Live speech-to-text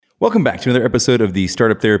Welcome back to another episode of the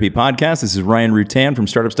Startup Therapy Podcast. This is Ryan Rutan from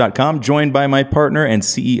Startups.com, joined by my partner and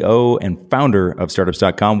CEO and founder of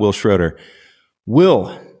Startups.com, Will Schroeder.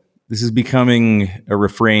 Will, this is becoming a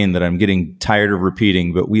refrain that I'm getting tired of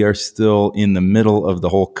repeating, but we are still in the middle of the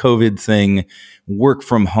whole COVID thing. Work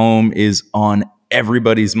from home is on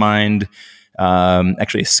everybody's mind.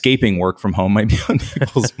 Actually, escaping work from home might be on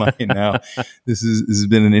people's mind now. This has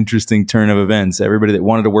been an interesting turn of events. Everybody that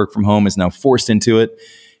wanted to work from home is now forced into it,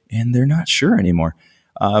 and they're not sure anymore.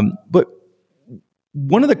 But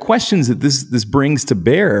one of the questions that this brings to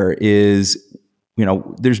bear is,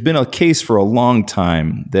 there's been a case for a long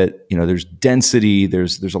time that, there's density,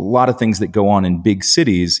 there's a lot of things that go on in big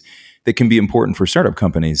cities that can be important for startup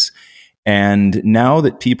companies. And now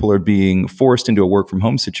that people are being forced into a work from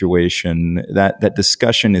home situation, that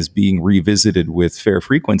discussion is being revisited with fair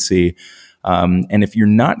frequency. And if you're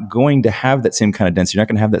not going to have that same kind of density, you're not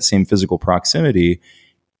going to have that same physical proximity,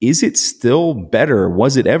 is it still better?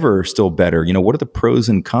 Was it ever still better? What are the pros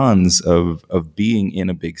and cons of being in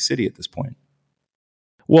a big city at this point?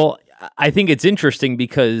 Well, I think it's interesting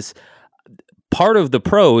because part of the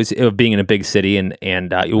pros of being in a big city, and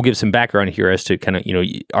we'll give some background here as to kind of,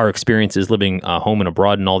 our experiences living home and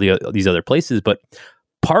abroad and all these other places. But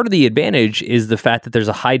part of the advantage is the fact that there's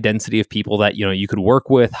a high density of people that, you could work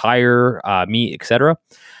with, hire, meet, et cetera.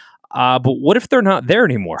 But what if they're not there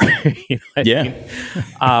anymore?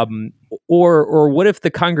 Or what if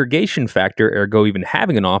the congregation factor, ergo even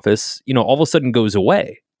having an office, all of a sudden goes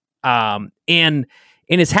away? And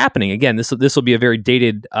it's happening. Again, this will be a very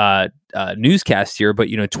dated newscast here, but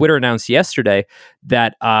Twitter announced yesterday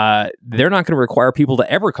that they're not going to require people to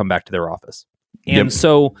ever come back to their office. And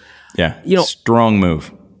so, strong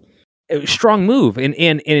move. Strong move, and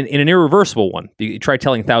an irreversible one. You try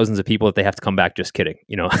telling thousands of people that they have to come back. Just kidding.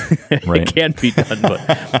 Right. It can be done,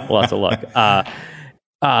 but lots of luck.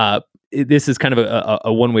 This is kind of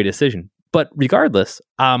a one-way decision. But regardless,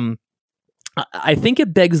 I think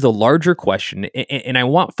it begs the larger question, and I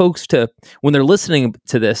want folks to, when they're listening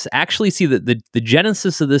to this, actually see that the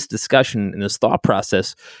genesis of this discussion and this thought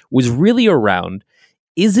process was really around: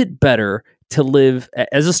 is it better to live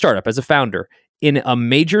as a startup, as a founder, in a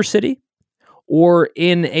major city or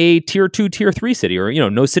in a tier 2, tier 3 city, or,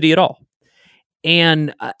 no city at all?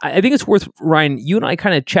 And I think it's worth, Ryan, you and I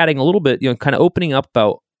kind of chatting a little bit, kind of opening up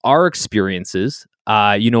about our experiences,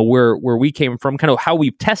 where we came from, kind of how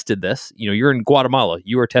we've tested this. You're in Guatemala.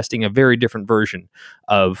 You are testing a very different version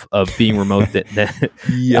of being remote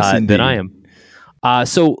than I am.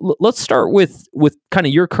 So let's start with kind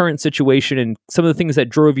of your current situation and some of the things that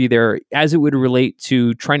drove you there as it would relate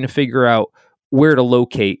to trying to figure out where to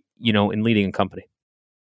locate, in leading a company.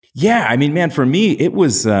 Yeah, I mean, man, for me, it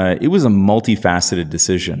was a multifaceted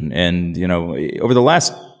decision. And, over the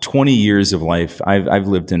last 20 years of life, I've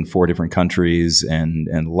lived in 4 different countries and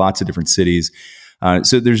lots of different cities.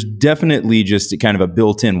 So there's definitely just kind of a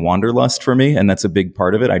built-in wanderlust for me, and that's a big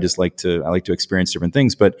part of it. I like to experience different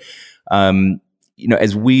things. But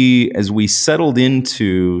as we settled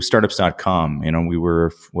into Startups.com, we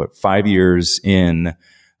were 5 years in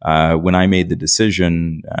when I made the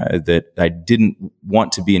decision that I didn't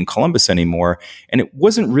want to be in Columbus anymore. And it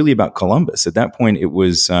wasn't really about Columbus at that point. It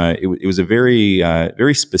was a very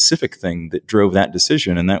very specific thing that drove that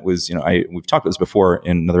decision, and that was we've talked about this before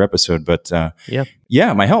in another episode, but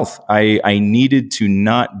my health. I needed to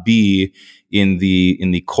not be in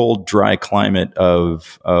the cold, dry climate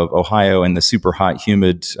of Ohio and the super hot,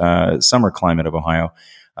 humid summer climate of Ohio.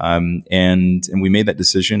 And we made that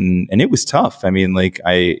decision, and it was tough. I mean,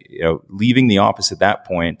 leaving the office at that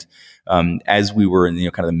point, as we were in,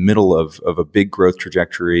 kind of the middle of a big growth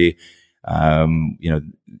trajectory,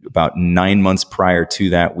 about 9 months prior to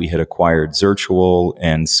that, we had acquired Zirtual.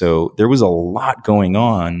 And so there was a lot going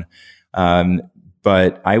on.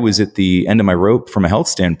 But I was at the end of my rope from a health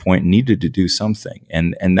standpoint, needed to do something.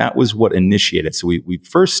 And that was what initiated. So we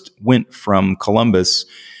first went from Columbus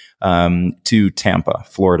to Tampa,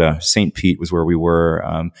 Florida. St. Pete was where we were,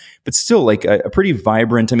 but still a pretty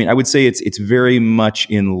vibrant. I mean, I would say it's very much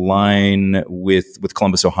in line with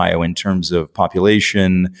Columbus, Ohio, in terms of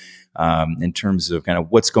population, in terms of kind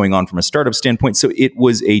of what's going on from a startup standpoint. So it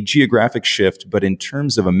was a geographic shift, but in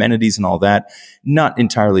terms of amenities and all that, not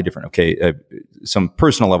entirely different. Okay, some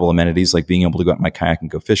personal level amenities like being able to go out in my kayak and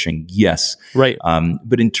go fishing, yes, right.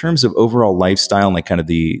 But in terms of overall lifestyle and kind of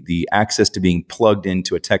the access to being plugged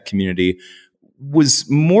into a tech community was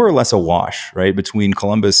more or less a wash, right, between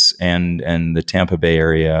Columbus and the Tampa Bay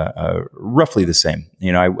area, roughly the same.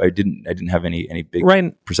 I didn't have any big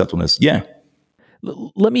Ryan, perceptiveness. Yeah.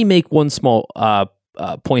 Let me make one small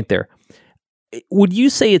point there. would you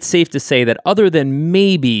say it's safe to say that other than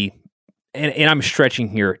maybe, and I'm stretching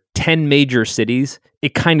here, 10 major cities,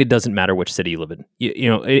 it kind of doesn't matter which city you live in.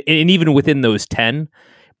 And even within those 10,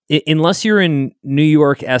 unless you're in New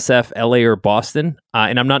York, SF, LA, or Boston,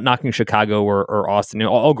 and I'm not knocking Chicago or Austin,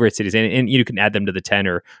 all great cities, and you can add them to the 10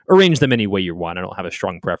 or arrange them any way you want. I don't have a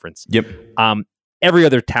strong preference. Yep. Every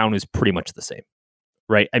other town is pretty much the same,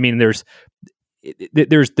 right? I mean, there's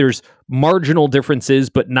marginal differences,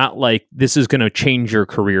 but not like this is going to change your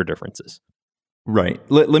career differences. Right.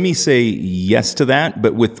 Let me say yes to that,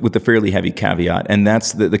 but with a fairly heavy caveat. And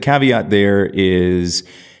that's the caveat there is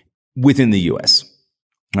within the U.S.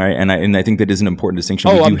 All right. And I think that is an important distinction.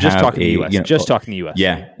 I'm just talking the U.S. Just talking the U.S.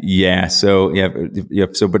 Yeah. So, yeah.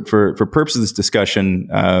 So, but for purposes of this discussion,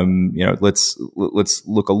 let's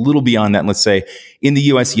look a little beyond that. And let's say in the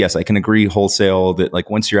U.S., yes, I can agree wholesale that like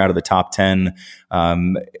once you're out of the top 10,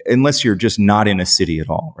 unless you're just not in a city at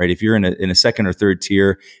all, right? If you're in a second or third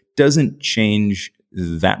tier, doesn't change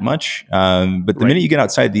that much. But the minute you get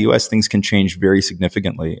outside the U.S., things can change very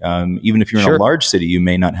significantly. Even if you're in a large city, you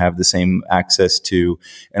may not have the same access to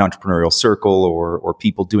an entrepreneurial circle or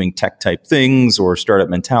people doing tech type things or startup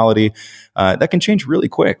mentality. That can change really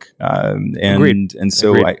quick. Agreed.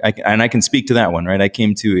 So I can speak to that one, right? I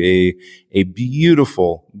came to a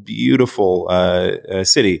beautiful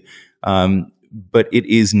city. But it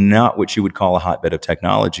is not what you would call a hotbed of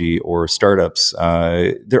technology or startups.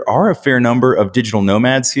 There are a fair number of digital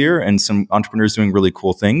nomads here and some entrepreneurs doing really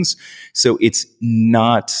cool things. So it's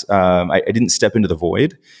not, I didn't step into the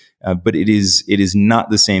void, but it is not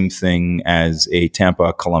the same thing as a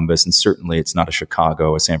Tampa, Columbus, and certainly it's not a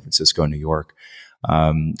Chicago, a San Francisco, New York.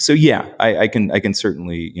 So yeah, I can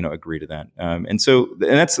certainly, agree to that. And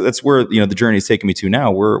that's where, the journey is taking me to now.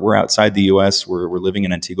 We're outside the US, we're living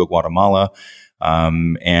in Antigua, Guatemala,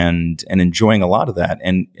 and enjoying a lot of that.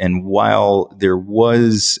 And while there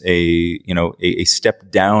was a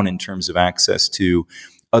step down in terms of access to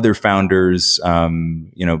other founders,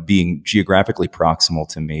 being geographically proximal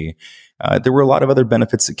to me, there were a lot of other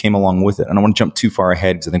benefits that came along with it. And I don't want to jump too far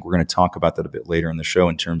ahead because I think we're going to talk about that a bit later in the show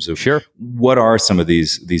in terms of what are some of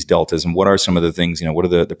these deltas and what are some of the things, what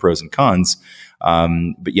are the pros and cons.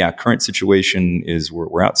 But yeah, current situation is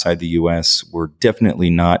we're outside the US. We're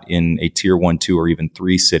definitely not in a tier 1, 2, or even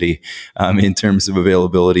 3 city in terms of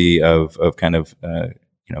availability of kind of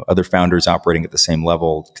other founders operating at the same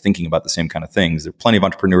level, thinking about the same kind of things. There are plenty of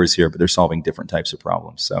entrepreneurs here, but they're solving different types of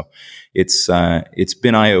problems. So it's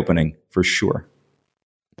been eye-opening for sure.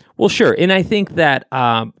 Well, sure. And I think that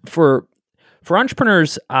for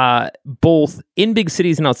entrepreneurs, both in big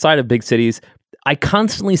cities and outside of big cities, I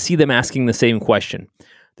constantly see them asking the same question.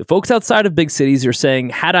 The folks outside of big cities are saying,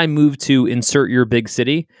 had I moved to insert your big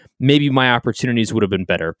city, maybe my opportunities would have been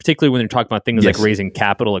better, particularly when they're talking about things like raising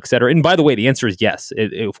capital, et cetera. And by the way, the answer is yes.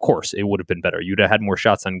 Of course, it would have been better. You'd have had more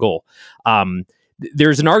shots on goal.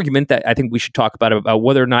 There's an argument that I think we should talk about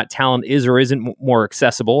whether or not talent is or isn't more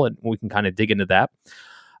accessible, and we can kind of dig into that.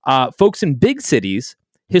 Folks in big cities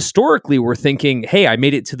historically were thinking, hey, I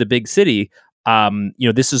made it to the big city.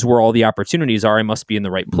 This is where all the opportunities are. I must be in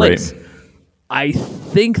the right place. Right. I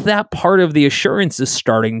think that part of the assurance is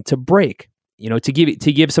starting to break. To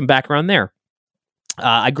give some background there.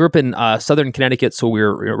 I grew up in Southern Connecticut, so we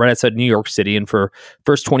were right outside New York City. And for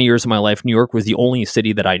first 20 years of my life, New York was the only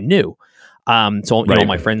city that I knew. So all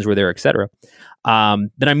my friends were there, et cetera.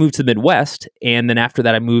 Then I moved to the Midwest, and then after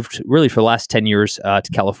that, I moved really for the last 10 years to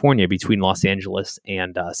California, between Los Angeles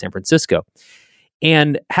and San Francisco.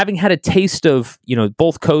 And having had a taste of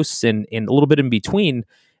both coasts and a little bit in between.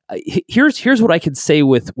 Here's what I could say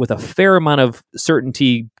with a fair amount of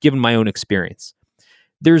certainty, given my own experience.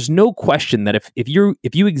 There's no question that if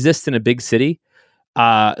you exist in a big city,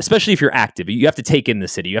 especially if you're active, you have to take in the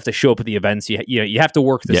city, you have to show up at the events, you have to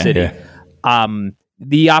work the city. Yeah.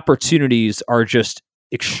 The opportunities are just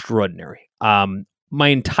extraordinary. My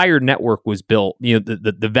entire network was built,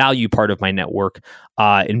 the value part of my network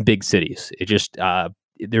in big cities. It just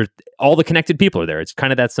there's all the connected people are there. It's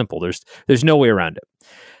kind of that simple. There's no way around it.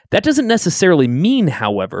 That doesn't necessarily mean,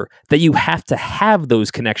 however, that you have to have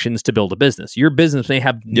those connections to build a business. Your business may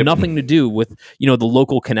have nothing to do with, the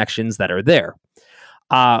local connections that are there.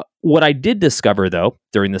 What I did discover, though,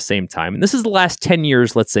 during the same time, and this is the last 10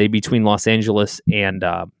 years, let's say, between Los Angeles and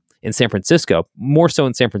in San Francisco, more so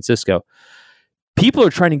in San Francisco, people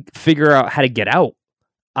are trying to figure out how to get out.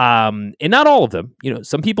 And not all of them.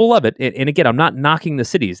 Some people love it. And again, I'm not knocking the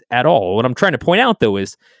cities at all. What I'm trying to point out, though,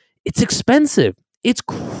 is it's expensive. It's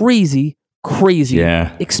crazy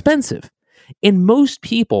expensive. And most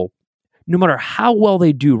people, no matter how well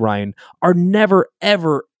they do, Ryan, are never,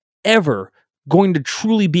 ever, ever going to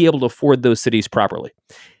truly be able to afford those cities properly.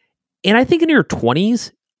 And I think in your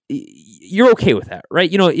 20s, you're okay with that,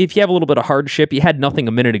 right? If you have a little bit of hardship, you had nothing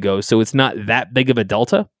a minute ago, so it's not that big of a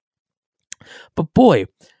delta. But boy,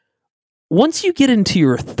 once you get into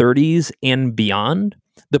your 30s and beyond,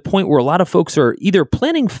 the point where a lot of folks are either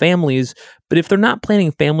planning families, but if they're not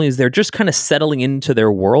planning families, they're just kind of settling into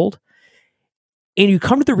their world. And you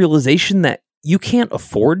come to the realization that you can't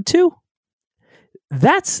afford to.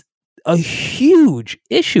 That's a huge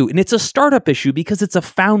issue. And it's a startup issue because it's a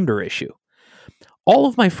founder issue. All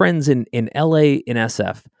of my friends in LA, in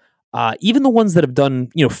SF, even the ones that have done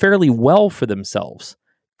fairly well for themselves,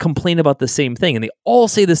 complain about the same thing. And they all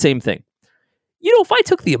say the same thing. If I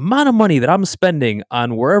took the amount of money that I'm spending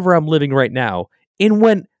on wherever I'm living right now and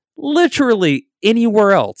went literally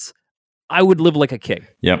anywhere else, I would live like a king.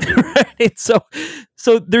 Yep. Right?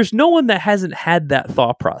 So there's no one that hasn't had that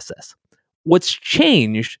thought process. What's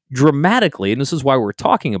changed dramatically, and this is why we're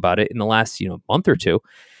talking about it in the last month or two,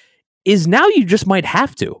 is now you just might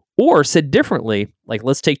have to. Or said differently, like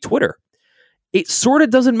let's take Twitter. It sort of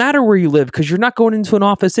doesn't matter where you live because you're not going into an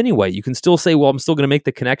office anyway. You can still say, well, I'm still going to make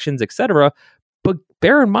the connections, etc. But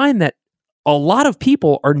bear in mind that a lot of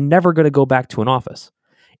people are never going to go back to an office.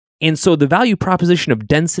 And so the value proposition of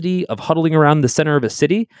density, of huddling around the center of a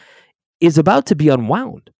city, is about to be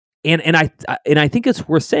unwound. And I think it's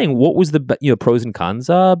worth saying, what was the pros and cons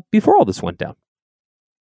before all this went down?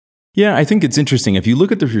 Yeah, I think it's interesting. If you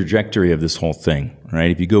look at the trajectory of this whole thing, right?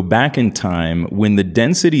 If you go back in time, when the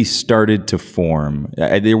density started to form,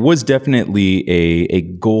 there was definitely a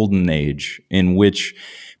golden age in which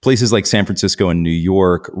places like San Francisco and New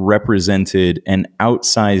York represented an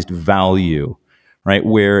outsized value, right?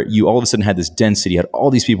 Where you all of a sudden had this density, you had all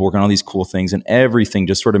these people working on all these cool things, and everything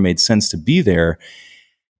just sort of made sense to be there.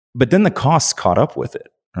 But then the costs caught up with it,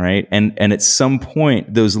 right? And at some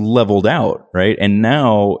point, those leveled out, right? And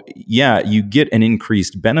now, yeah, you get an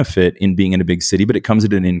increased benefit in being in a big city, but it comes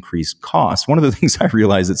at an increased cost. One of the things I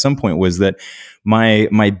realized at some point was that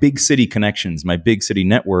my big city connections, my big city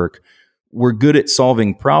network, were good at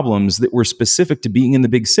solving problems that were specific to being in the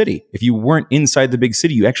big city. If you weren't inside the big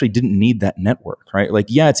city, you actually didn't need that network, right? Like,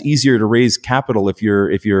 yeah, it's easier to raise capital if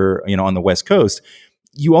you're on the West Coast.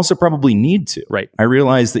 You also probably need to. Right. I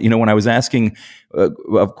realized that, when I was asking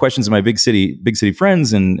questions of my big city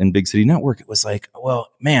friends and big city network, it was like,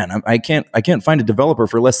 well, man, I can't find a developer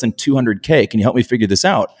for less than $200K. Can you help me figure this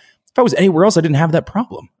out? If I was anywhere else, I didn't have that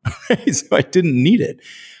problem. So I didn't need it.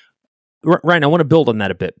 Ryan, I want to build on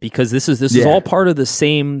that a bit because this is all part of the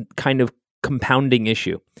same kind of compounding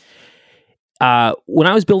issue. When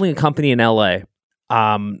I was building a company in LA,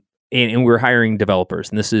 and we were hiring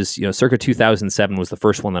developers, and this is circa 2007 was the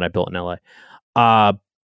first one that I built in LA.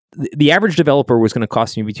 The average developer was going to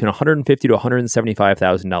cost me between $150,000 to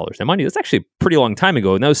 $175,000. Now, mind you, that's actually a pretty long time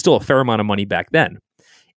ago, and that was still a fair amount of money back then.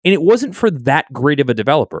 And it wasn't for that great of a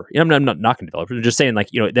developer. I'm not knocking developers. I'm just saying,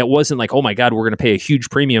 that wasn't like, oh my God, we're going to pay a huge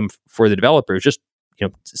premium for the developer. It's just,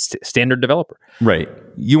 standard developer. Right.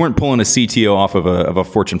 You weren't pulling a CTO off of a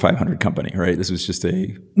Fortune 500 company, right? This was just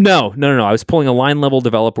a... No. I was pulling a line level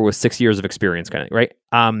developer with 6 years of experience, kind of, right?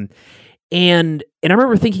 And I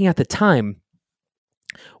remember thinking at the time,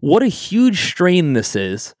 what a huge strain this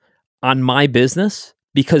is on my business.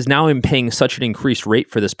 Because now I'm paying such an increased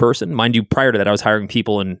rate for this person. Mind you, prior to that, I was hiring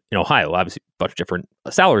people in Ohio, obviously a bunch of different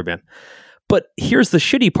salary band. But here's the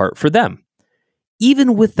shitty part for them.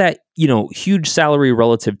 Even with that, huge salary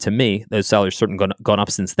relative to me, those salaries certainly gone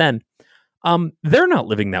up since then, they're not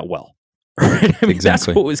living that well. Right? I mean, exactly.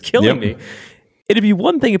 That's what was killing me. It'd be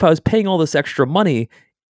one thing if I was paying all this extra money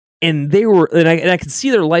and they were, and I could see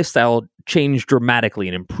their lifestyle change dramatically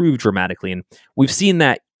and improve dramatically. And we've seen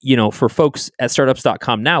that, for folks at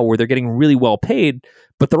startups.com now where they're getting really well paid,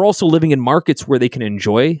 but they're also living in markets where they can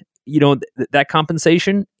enjoy, that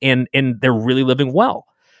compensation and they're really living well.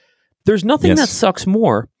 There's nothing that sucks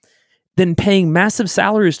more than paying massive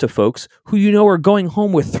salaries to folks who, are going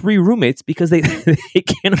home with 3 roommates because they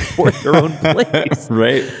can't afford their own place.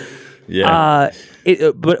 Right. Yeah.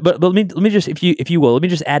 But let me just, if you will, let me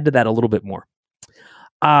just add to that a little bit more.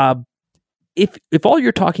 If all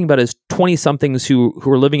you're talking about is 20-somethings who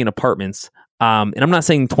are living in apartments, and I'm not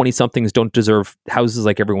saying 20-somethings don't deserve houses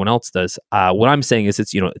like everyone else does. What I'm saying is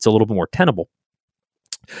it's a little bit more tenable.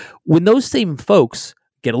 When those same folks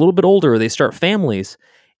get a little bit older, they start families,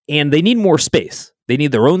 and they need more space. They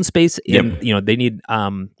need their own space, and they need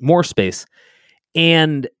more space,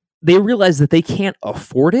 and they realize that they can't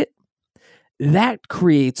afford it. That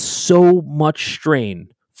creates so much strain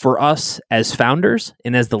for us as founders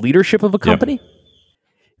and as the leadership of a company,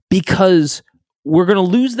 because we're going to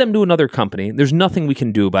lose them to another company. There's nothing we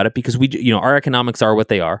can do about it because our economics are what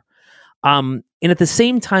they are. And at the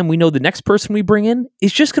same time, we know the next person we bring in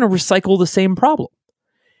is just going to recycle the same problem.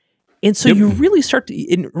 And so you really start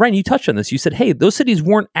to, and Ryan, you touched on this. You said, hey, those cities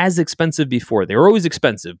weren't as expensive before. They were always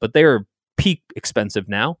expensive, but they're peak expensive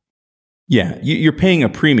now. Yeah, you're paying a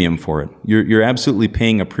premium for it. You're absolutely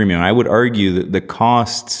paying a premium. I would argue that the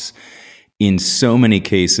costs in so many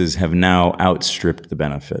cases have now outstripped the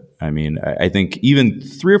benefit. I mean, I think even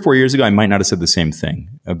 3 or 4 years ago, I might not have said the same thing.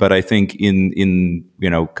 But I think in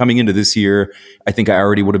coming into this year, I think I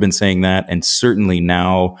already would have been saying that. And certainly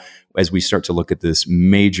now, as we start to look at this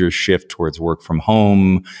major shift towards work from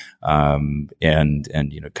home, and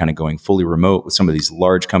kind of going fully remote with some of these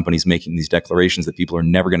large companies making these declarations that people are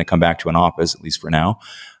never going to come back to an office, at least for now.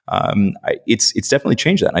 It's definitely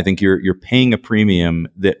changed that. And I think you're paying a premium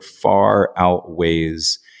that far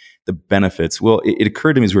outweighs the benefits. Well, it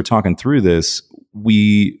occurred to me as we were talking through this,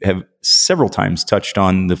 we have several times touched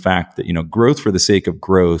on the fact that, growth for the sake of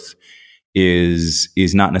growth is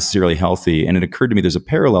not necessarily healthy. And it occurred to me there's a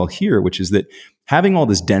parallel here, which is that having all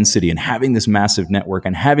this density and having this massive network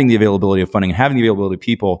and having the availability of funding and having the availability of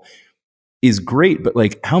people is great, but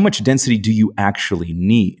like, how much density do you actually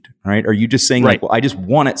need, right? Are you just saying like, well, I just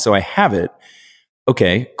want it, so I have it.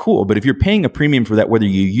 Okay, cool. But if you're paying a premium for that, whether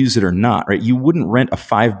you use it or not, right? You wouldn't rent a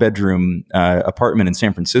 5-bedroom apartment in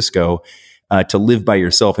San Francisco to live by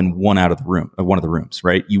yourself in one of the rooms,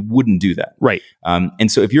 right? You wouldn't do that. Right.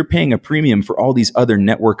 And so if you're paying a premium for all these other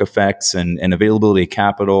network effects and availability of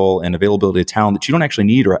capital and availability of talent that you don't actually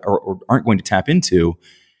need or aren't going to tap into,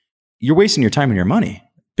 you're wasting your time and your money.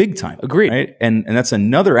 Big time. Agreed. Right? And that's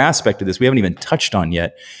another aspect of this we haven't even touched on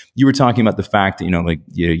yet. You were talking about the fact that,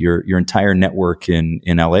 your entire network in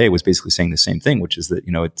LA was basically saying the same thing, which is that,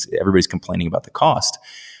 everybody's complaining about the cost.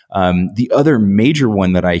 The other major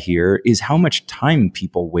one that I hear is how much time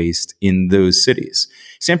people waste in those cities.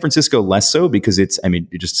 San Francisco, less so because it's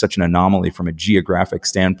just such an anomaly from a geographic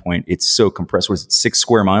standpoint. It's so compressed. What is it, 6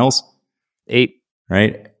 square miles? 8.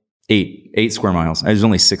 Right? 8 square miles. There's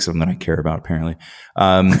only 6 of them that I care about, apparently.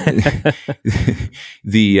 I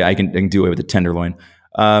can do away with the tenderloin.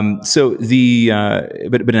 But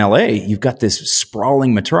in LA, you've got this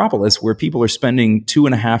sprawling metropolis where people are spending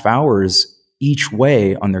 2.5 hours each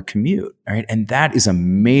way on their commute, right? And that is a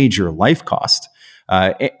major life cost.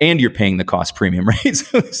 And you're paying the cost premium, right?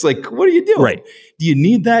 So it's like, what are you doing? Right. Do you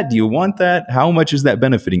need that? Do you want that? How much is that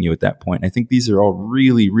benefiting you at that point? I think these are all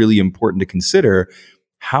really, really important to consider.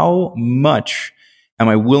 How much am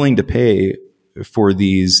I willing to pay for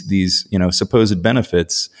these supposed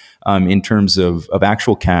benefits in terms of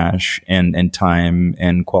actual cash and time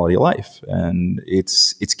and quality of life? And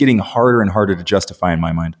it's getting harder and harder to justify in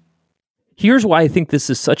my mind. Here's why I think this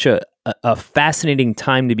is such a fascinating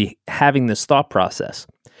time to be having this thought process.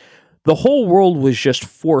 The whole world was just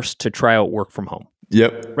forced to try out work from home.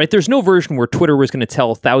 Yep. Right? There's no version where Twitter was going to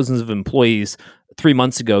tell thousands of employees 3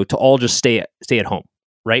 months ago to all just stay at home.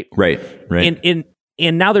 Right. And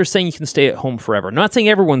now they're saying you can stay at home forever. I'm not saying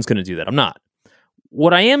everyone's going to do that. I'm not.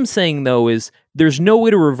 What I am saying, though, is there's no way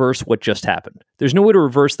to reverse what just happened. There's no way to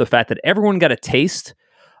reverse the fact that everyone got a taste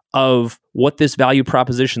of what this value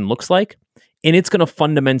proposition looks like, and it's going to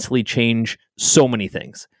fundamentally change so many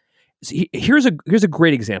things. So here's a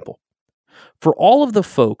great example. For all of the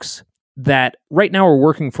folks that right now are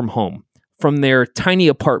working from home, from their tiny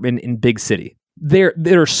apartment in big city,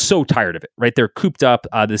 they're so tired of it, right? They're cooped up.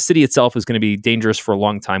 The city itself is going to be dangerous for a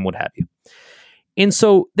long time, what have you. And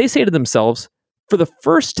so they say to themselves, for the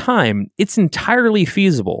first time, it's entirely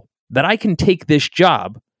feasible that I can take this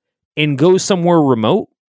job and go somewhere remote,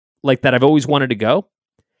 like that I've always wanted to go,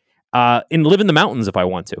 and live in the mountains if I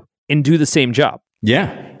want to, and do the same job.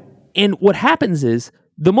 Yeah. And what happens is,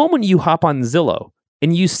 the moment you hop on Zillow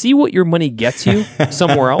and you see what your money gets you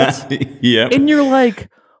somewhere else, and you're like,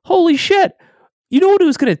 holy shit, you know what it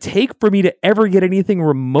was going to take for me to ever get anything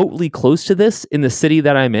remotely close to this in the city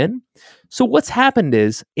that I'm in? So what's happened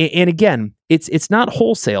is, and again, it's not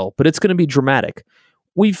wholesale, but it's going to be dramatic.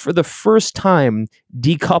 We've, for the first time,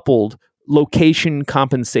 decoupled location,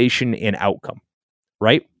 compensation, and outcome,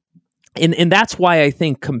 right? And that's why I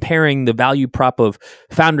think comparing the value prop of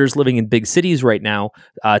founders living in big cities right now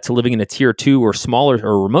to living in a tier 2 or smaller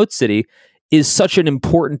or remote city is such an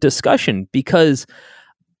important discussion, because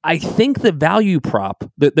I think the value prop,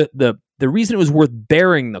 the reason it was worth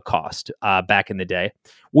bearing the cost back in the day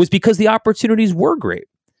was because the opportunities were great.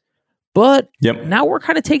 But now we're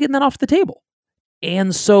kind of taking that off the table.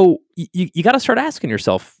 And so you got to start asking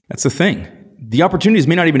yourself. That's the thing. The opportunities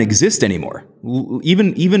may not even exist anymore.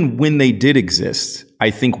 Even when they did exist,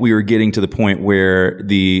 I think we were getting to the point where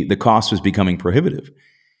the cost was becoming prohibitive.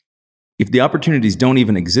 If the opportunities don't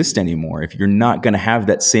even exist anymore, if you're not going to have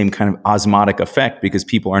that same kind of osmotic effect because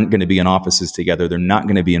people aren't going to be in offices together, they're not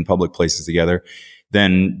going to be in public places together,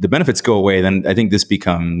 then the benefits go away. Then I think this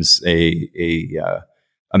becomes a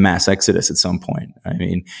mass exodus at some point. I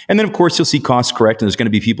mean, and then of course you'll see costs correct, and there's going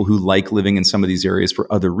to be people who like living in some of these areas for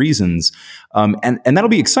other reasons, and that'll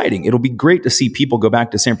be exciting. It'll be great to see people go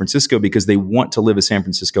back to San Francisco because they want to live a San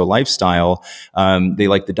Francisco lifestyle. They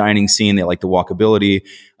like the dining scene, they like the walkability.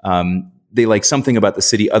 They like something about the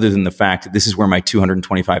city other than the fact that this is where my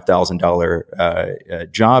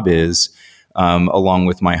 $225,000 job is, along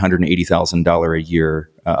with my $180,000 a year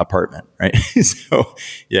apartment, right? So,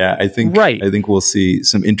 yeah, I think we'll see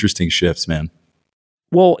some interesting shifts, man.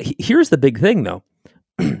 Well, here's the big thing, though.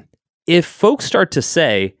 If folks start to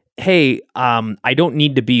say, "Hey, I don't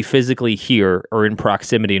need to be physically here or in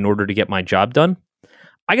proximity in order to get my job done,"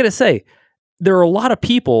 I got to say, there are a lot of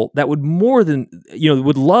people that would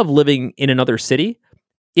would love living in another city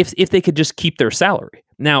if they could just keep their salary.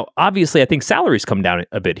 Now, obviously, I think salaries come down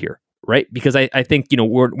a bit here, right? Because I think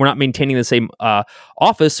we're not maintaining the same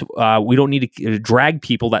office. We don't need to drag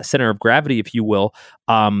people, that center of gravity, if you will,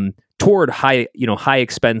 toward high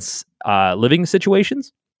expense living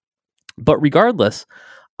situations. But regardless,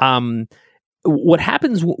 what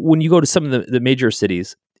happens when you go to some of the major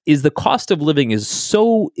cities is the cost of living is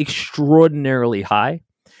so extraordinarily high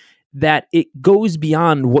that it goes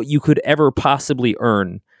beyond what you could ever possibly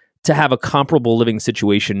earn to have a comparable living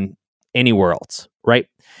situation anywhere else, right?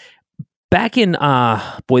 Back in,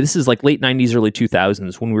 this is like late 90s, early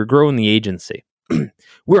 2000s, when we were growing the agency, we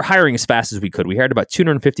were hiring as fast as we could. We hired about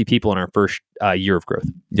 250 people in our first year of growth.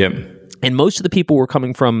 Yep. And most of the people were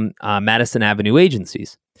coming from Madison Avenue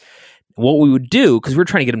agencies. What we would do, because we were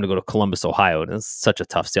trying to get them to go to Columbus, Ohio, and it's such a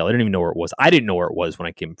tough sale. I didn't even know where it was. I didn't know where it was when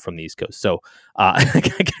I came from the East Coast. So I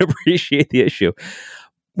can appreciate the issue.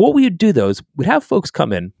 What we would do, though, is we'd have folks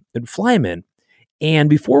come in and fly them in. And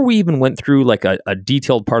before we even went through like a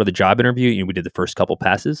detailed part of the job interview, we did the first couple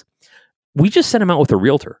passes, we just sent them out with a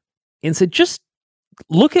realtor and said, just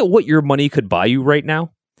look at what your money could buy you right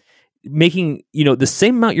now. Making, the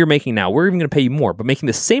same amount you're making now, we're even going to pay you more, but making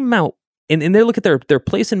the same amount. And they look at their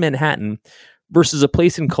place in Manhattan versus a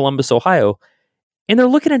place in Columbus, Ohio, and they're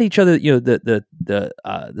looking at each other. The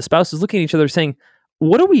spouse is looking at each other, saying,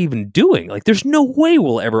 "What are we even doing? Like, there's no way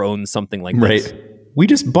we'll ever own something like this." Right. We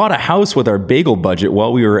just bought a house with our bagel budget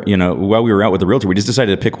while we were out with the realtor. We just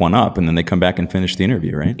decided to pick one up, and then they come back and finish the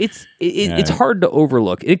interview. Right. It's hard to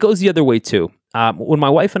overlook. It goes the other way too. When my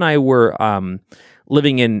wife and I were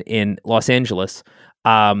living in Los Angeles.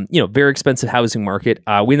 Very expensive housing market.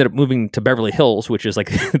 We ended up moving to Beverly Hills, which is like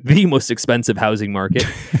the most expensive housing market.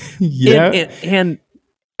 Yeah. And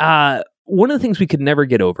one of the things we could never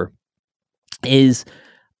get over is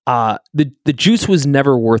the juice was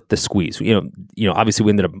never worth the squeeze. Obviously we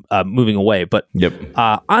ended up moving away, but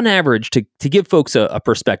on average, to give folks a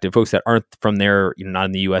perspective, folks that aren't from there, not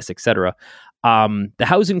in the US, et cetera, the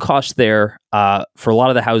housing cost there for a lot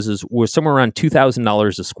of the houses was somewhere around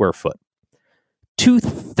 $2,000 a square foot.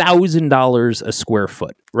 $2,000 a square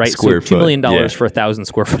foot, right? $2 million for 1,000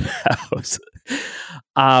 square foot house.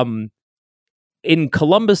 In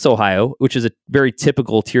Columbus, Ohio, which is a very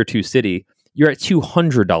typical tier 2 city, you're at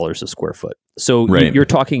 $200 a square foot. So you're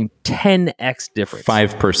talking 10x difference.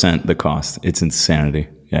 5% the cost. It's insanity.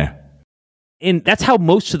 Yeah. And that's how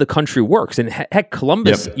most of the country works. And heck,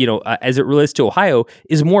 Columbus, as it relates to Ohio,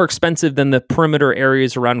 is more expensive than the perimeter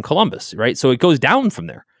areas around Columbus, right? So it goes down from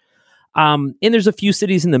there. And there's a few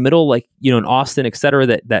cities in the middle, like, in Austin, et cetera,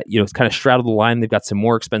 that it's kind of straddle the line. They've got some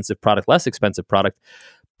more expensive product, less expensive product.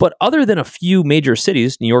 But other than a few major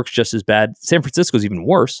cities, New York's just as bad. San Francisco's even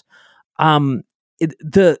worse. The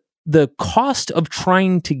cost of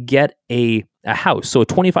trying to get a house, so a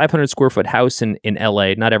 2,500 square foot house in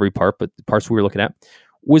LA, not every part, but the parts we were looking at,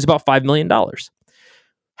 was about $5 million.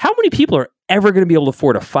 How many people are ever going to be able to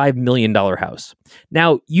afford a $5 million house?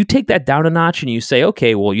 Now, you take that down a notch and you say,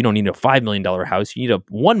 okay, well, you don't need a $5 million house. You need a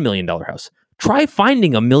 $1 million house. Try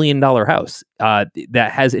finding $1 million house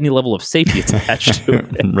that has any level of safety attached to it.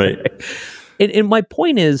 Right. And my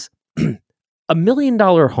point is, $1 million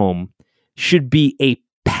home should be a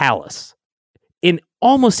palace in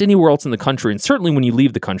almost anywhere else in the country. And certainly when you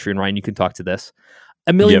leave the country, and Ryan, you can talk to this,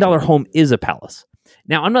 $1 million home is a palace.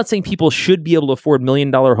 Now, I'm not saying people should be able to afford $1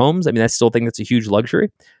 million homes. I mean, I still think that's a huge luxury.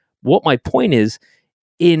 What my point is,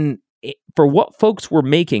 for what folks were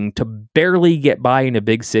making to barely get by in a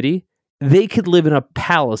big city, they could live in a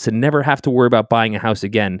palace and never have to worry about buying a house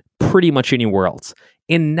again, pretty much anywhere else.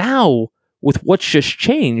 And now, with what's just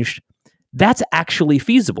changed, that's actually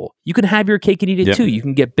feasible. You can have your cake and eat it too. You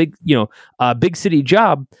can get big, a big city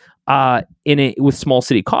job with small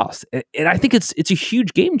city costs. And I think it's a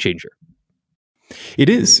huge game changer. It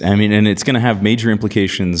is. I mean, and it's going to have major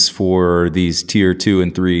implications for these tier 2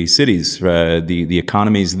 and 3 cities. The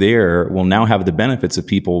economies there will now have the benefits of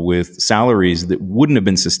people with salaries that wouldn't have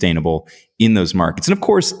been sustainable in those markets. And of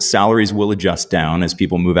course, salaries will adjust down as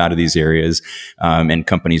people move out of these areas, and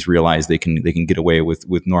companies realize they can get away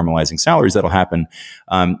with normalizing salaries. That'll happen.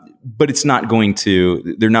 But it's not going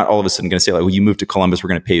to, they're not all of a sudden going to say, like, well, you move to Columbus, we're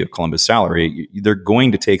going to pay you a Columbus salary. They're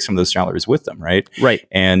going to take some of those salaries with them, right? Right.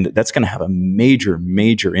 And that's going to have a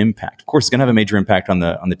major impact. Of course, it's going to have a major impact on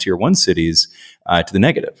the tier 1 cities to the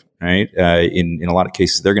negative, right? In a lot of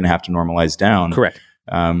cases, they're going to have to normalize down. Correct.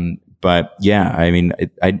 But yeah, I mean,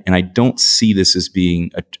 I don't see this as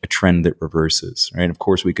being a trend that reverses, right? Of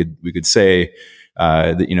course, we could say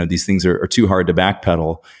that these things are too hard to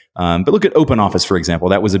backpedal. But look at Open Office, for example.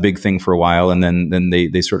 That was a big thing for a while, and then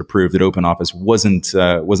they sort of proved that Open Office wasn't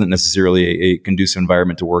necessarily a conducive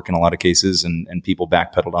environment to work in a lot of cases, and people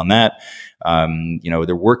backpedaled on that.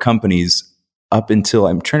 There were companies up until,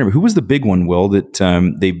 I'm trying to remember, who was the big one, Will, that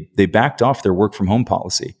they backed off their work from home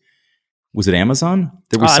policy. Was it Amazon?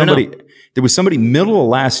 There was somebody middle of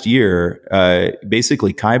last year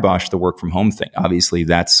basically kiboshed the work from home thing. Obviously,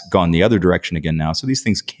 that's gone the other direction again now. So these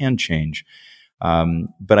things can change.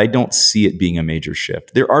 But I don't see it being a major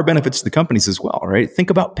shift. There are benefits to the companies as well, right? Think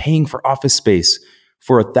about paying for office space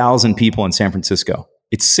for 1,000 people in San Francisco.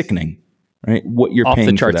 It's sickening, right? What you're paying for that.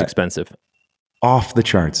 Off the charts expensive. Off the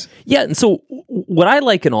charts. Yeah. And so what I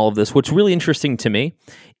like in all of this, what's really interesting to me,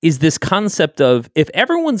 is this concept of, if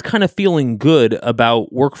everyone's kind of feeling good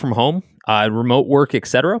about work from home, remote work,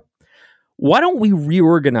 etc., why don't we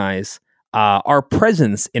reorganize our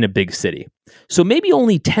presence in a big city? So maybe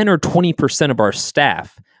only 10 or 20% of our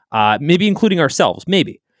staff, maybe including ourselves,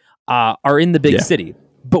 are in the big city,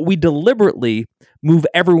 but we deliberately move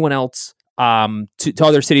everyone else to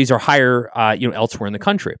other cities or hire elsewhere in the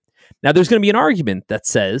country. Now, there's going to be an argument that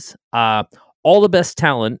says all the best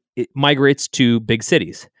talent migrates to big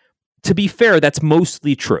cities. To be fair, that's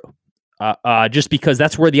mostly true, just because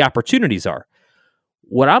that's where the opportunities are.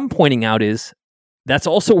 What I'm pointing out is that's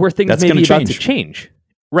also where things may be about to change.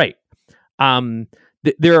 Right.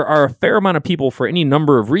 There are a fair amount of people, for any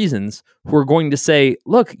number of reasons, who are going to say,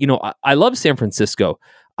 look, I love San Francisco,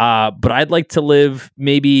 but I'd like to live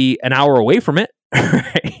maybe an hour away from it,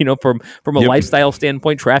 from a lifestyle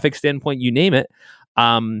standpoint, traffic standpoint, you name it.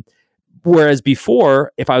 Whereas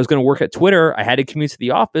before, if I was going to work at Twitter, I had to commute to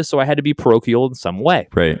the office, so I had to be parochial in some way.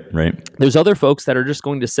 Right. There's other folks that are just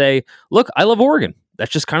going to say, look, I love Oregon.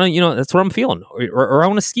 That's just kind of, that's what I'm feeling. Or I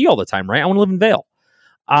want to ski all the time, right? I want to live in Vail.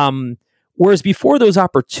 Whereas before those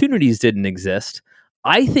opportunities didn't exist,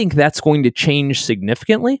 I think that's going to change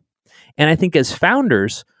significantly. And I think as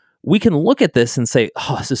founders, we can look at this and say,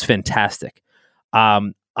 oh, this is fantastic.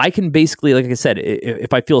 I can basically, like I said,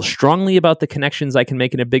 if I feel strongly about the connections I can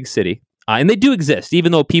make in a big city, and they do exist,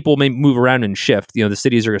 even though people may move around and shift, the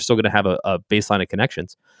cities are still going to have a baseline of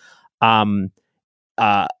connections. Then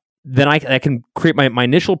I can create my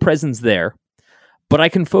initial presence there, but I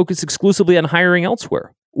can focus exclusively on hiring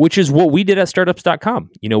elsewhere, which is what we did at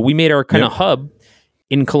startups.com. We made our kind of hub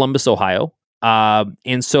in Columbus, Ohio.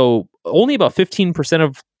 And so only about 15%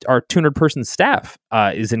 of our 200-person staff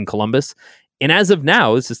is in Columbus. And as of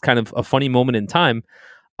now, this is kind of a funny moment in time.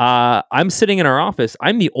 I'm sitting in our office.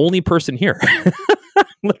 I'm the only person here,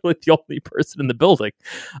 literally the only person in the building.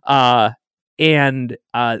 And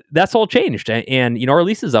that's all changed. And, our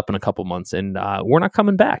lease is up in a couple months, and we're not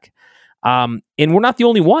coming back. And we're not the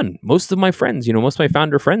only one. Most of my friends, most of my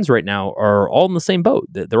founder friends right now are all in the same boat.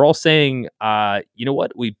 They're all saying, you know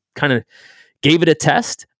what, we kind of gave it a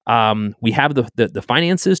test. We have the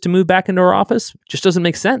finances to move back into our office. It just doesn't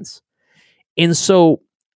make sense. And so,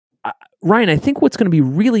 Ryan, I think what's going to be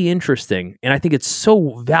really interesting, and I think it's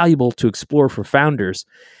so valuable to explore for founders,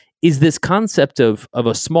 is this concept of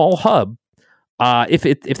a small hub,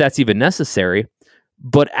 if that's even necessary,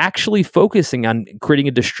 but actually focusing on creating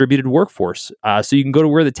a distributed workforce, so you can go to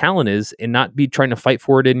where the talent is and not be trying to fight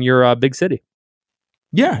for it in your big city.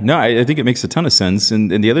 Yeah, no, I think it makes a ton of sense.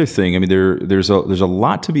 And the other thing, I mean, there's a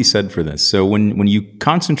lot to be said for this. So when you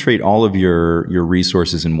concentrate all of your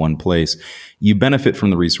resources in one place, you benefit from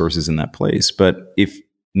the resources in that place. But if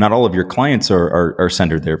not all of your clients are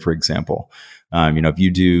centered there, for example, if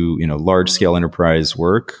you do, large scale enterprise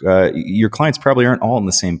work, your clients probably aren't all in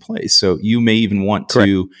the same place. So you may even want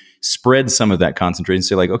to spread some of that concentration and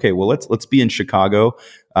say, like, okay, well, let's be in Chicago,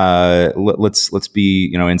 let's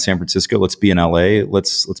be, in San Francisco, let's be in LA,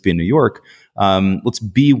 let's be in New York. Let's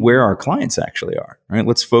be where our clients actually are, right?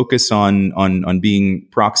 Let's focus on being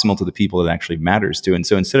proximal to the people it actually matters to. And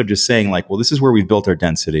so instead of just saying like, well, this is where we've built our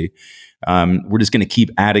density, we're just going to keep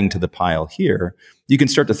adding to the pile here. You can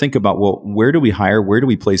start to think about, well, where do we hire? Where do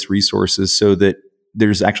we place resources so that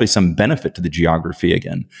there's actually some benefit to the geography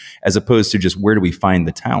again, as opposed to just where do we find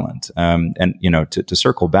the talent? And, to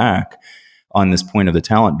circle back on this point of the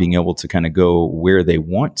talent being able to kind of go where they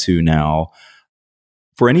want to now,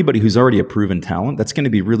 for anybody who's already a proven talent, that's going to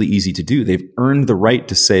be really easy to do. They've earned the right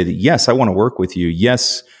to say that, yes, I want to work with you.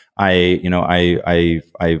 Yes, I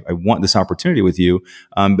want this opportunity with you.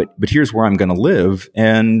 But here's where I'm going to live.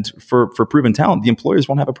 And for proven talent, the employers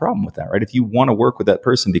won't have a problem with that, right? If you want to work with that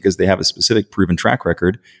person because they have a specific proven track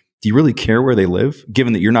record, do you really care where they live?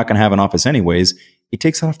 Given that you're not going to have an office anyways, it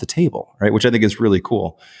takes that off the table, right? Which I think is really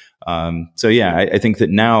cool. I think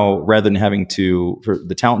that now, rather than having for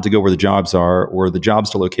the talent to go where the jobs are or the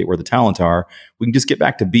jobs to locate where the talent are, we can just get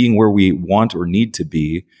back to being where we want or need to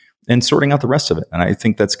be and sorting out the rest of it. And I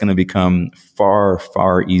think that's going to become far,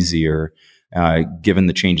 far easier, given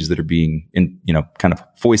the changes that are being kind of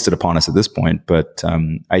foisted upon us at this point. But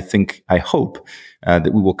I hope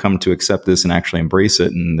that we will come to accept this and actually embrace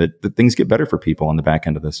it, and that things get better for people on the back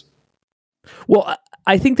end of this. Well,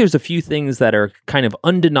 I think there's a few things that are kind of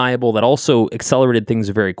undeniable that also accelerated things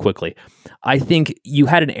very quickly. I think you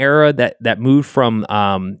had an era that moved from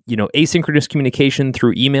asynchronous communication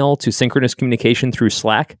through email to synchronous communication through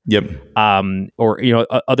Slack. Yep. Or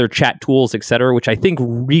other chat tools, et cetera, which I think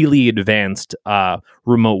really advanced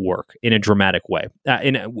remote work in a dramatic way.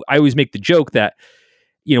 And I always make the joke that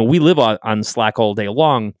we live on Slack all day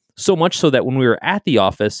long, so much so that when we were at the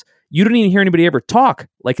office, you didn't even hear anybody ever talk.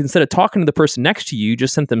 Like, instead of talking to the person next to you, you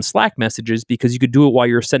just sent them Slack messages because you could do it while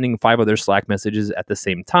you're sending 5 other Slack messages at the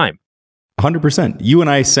same time. 100%. You and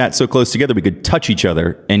I sat so close together, we could touch each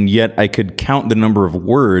other, and yet I could count the number of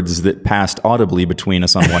words that passed audibly between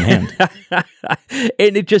us on one hand.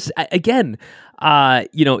 And it just, again,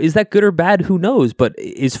 is that good or bad? Who knows? But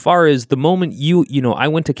as far as the moment I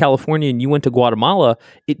went to California and you went to Guatemala,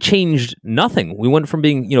 it changed nothing. We went from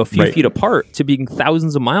being, a few feet apart to being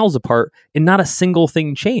thousands of miles apart, and not a single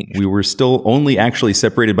thing changed. We were still only actually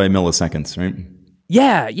separated by milliseconds, right?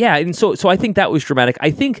 Yeah. And so I think that was dramatic.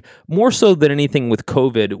 I think more so than anything with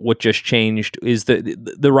COVID, what just changed is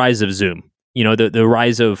the rise of Zoom. The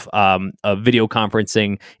rise of video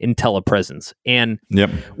conferencing in telepresence. And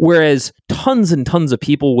whereas tons and tons of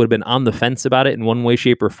people would have been on the fence about it in one way,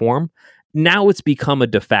 shape, or form, now it's become a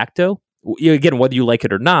de facto, again, whether you like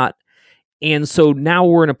it or not. And so now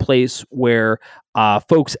we're in a place where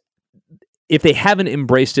folks, if they haven't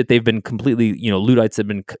embraced it, they've been completely, Luddites have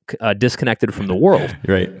been disconnected from the world.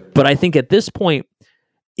 Right. But I think at this point,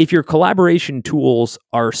 if your collaboration tools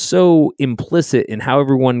are so implicit in how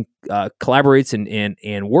everyone collaborates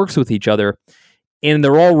and works with each other, and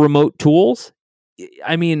they're all remote tools,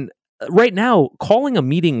 I mean, right now, calling a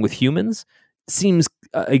meeting with humans seems,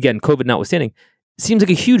 again, COVID notwithstanding, seems like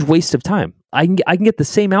a huge waste of time. I can get the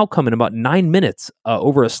same outcome in about 9 minutes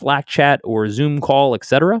over a Slack chat or a Zoom call,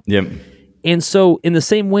 etc. Yep. And so, in the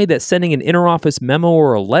same way that sending an interoffice memo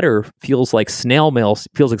or a letter feels like snail mail,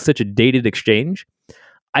 feels like such a dated exchange,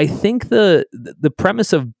 I think the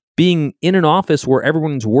premise of being in an office where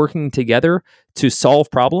everyone's working together to solve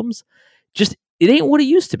problems, it ain't what it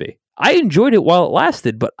used to be. I enjoyed it while it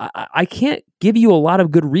lasted, but I can't give you a lot of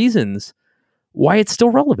good reasons why it's still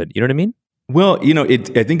relevant. You know what I mean? Well,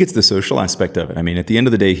 I think it's the social aspect of it. I mean, at the end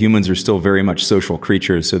of the day, humans are still very much social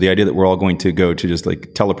creatures. So the idea that we're all going to go to just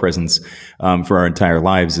like telepresence for our entire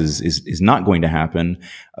lives is not going to happen.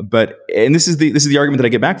 And this is the argument that I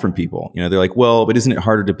get back from people. They're like, well, but isn't it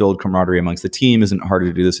harder to build camaraderie amongst the team? Isn't it harder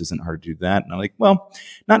to do this? Isn't it harder to do that? And I'm like, well,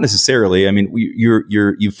 not necessarily. I mean,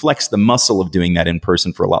 you flex the muscle of doing that in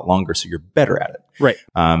person for a lot longer, so you're better at it. Right.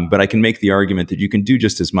 But I can make the argument that you can do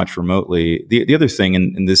just as much remotely. The other thing,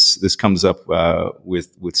 and this comes up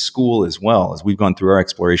with school as well, as we've gone through our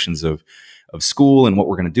explorations of school and what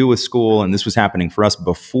we're going to do with school, and this was happening for us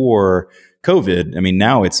before COVID. I mean,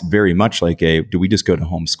 now it's very much like do we just go to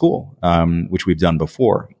homeschool, which we've done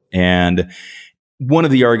before. And one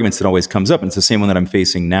of the arguments that always comes up, and it's the same one that I'm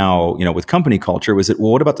facing now, with company culture, was that,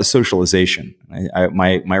 well, what about the socialization?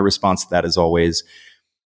 My response to that is always,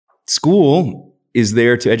 school is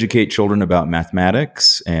there to educate children about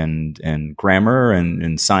mathematics and grammar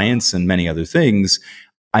and science and many other things.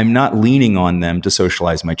 I'm not leaning on them to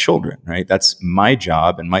socialize my children, right? That's my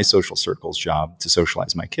job and my social circle's job to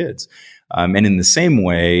socialize my kids. And in the same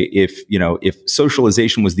way, if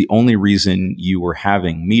socialization was the only reason you were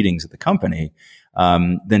having meetings at the company,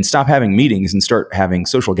 then stop having meetings and start having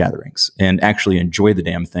social gatherings and actually enjoy the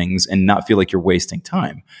damn things and not feel like you're wasting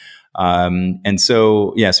time.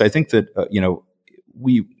 So I think that,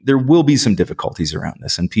 there will be some difficulties around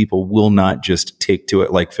this, and people will not just take to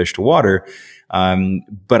it like fish to water.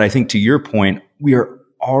 But I think, to your point, we are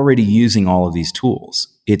already using all of these tools.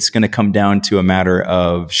 It's going to come down to a matter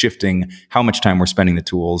of shifting how much time we're spending in the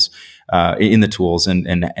tools,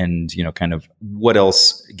 and kind of what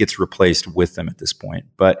else gets replaced with them at this point.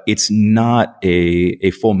 But it's not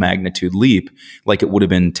a full magnitude leap like it would have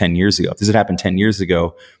been 10 years ago. If this had happened 10 years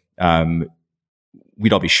ago,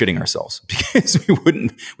 we'd all be shitting ourselves because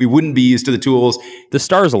we wouldn't be used to the tools. The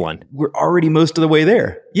stars aligned. We're already most of the way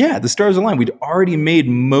there. Yeah, the stars aligned. We'd already made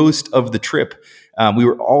most of the trip. We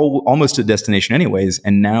were almost to the destination anyways,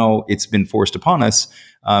 and now it's been forced upon us.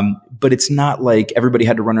 But it's not like everybody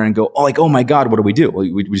had to run around and go, oh my God, what do we do?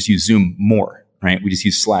 Well, we just use Zoom more, right? We just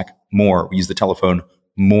use Slack more. We use the telephone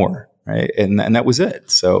more, right? And that was it.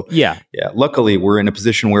 So yeah. Luckily, we're in a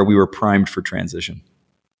position where we were primed for transition.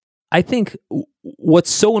 I think what's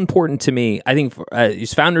so important to me, I think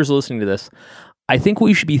as founders listening to this, I think what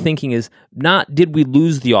you should be thinking is not, did we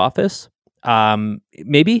lose the office?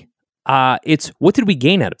 Maybe. It's, what did we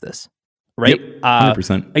gain out of this? Right? Yep,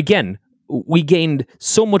 100%. Again, we gained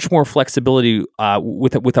so much more flexibility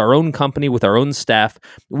with our own company, with our own staff.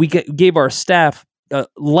 We gave our staff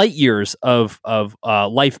light years of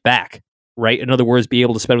life back. Right? In other words, be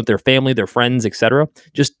able to spend with their family, their friends, etc.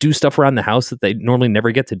 Just do stuff around the house that they normally never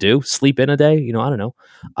get to do. Sleep in a day, I don't know.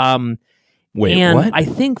 Wait, and what? I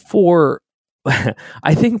think for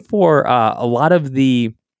a lot of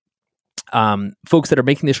the folks that are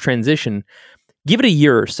making this transition, give it a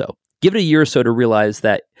year or so. Give it a year or so to realize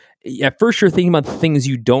that at first you're thinking about the things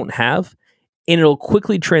you don't have, and it'll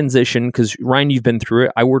quickly transition. Because Ryan, you've been through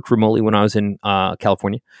it. I worked remotely when I was in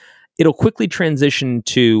California. It'll quickly transition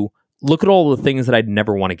to, look at all the things that I'd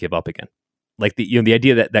never want to give up again. Like the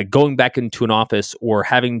idea that going back into an office or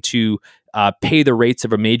having to pay the rates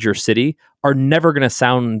of a major city are never going to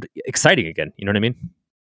sound exciting again. You know what I mean?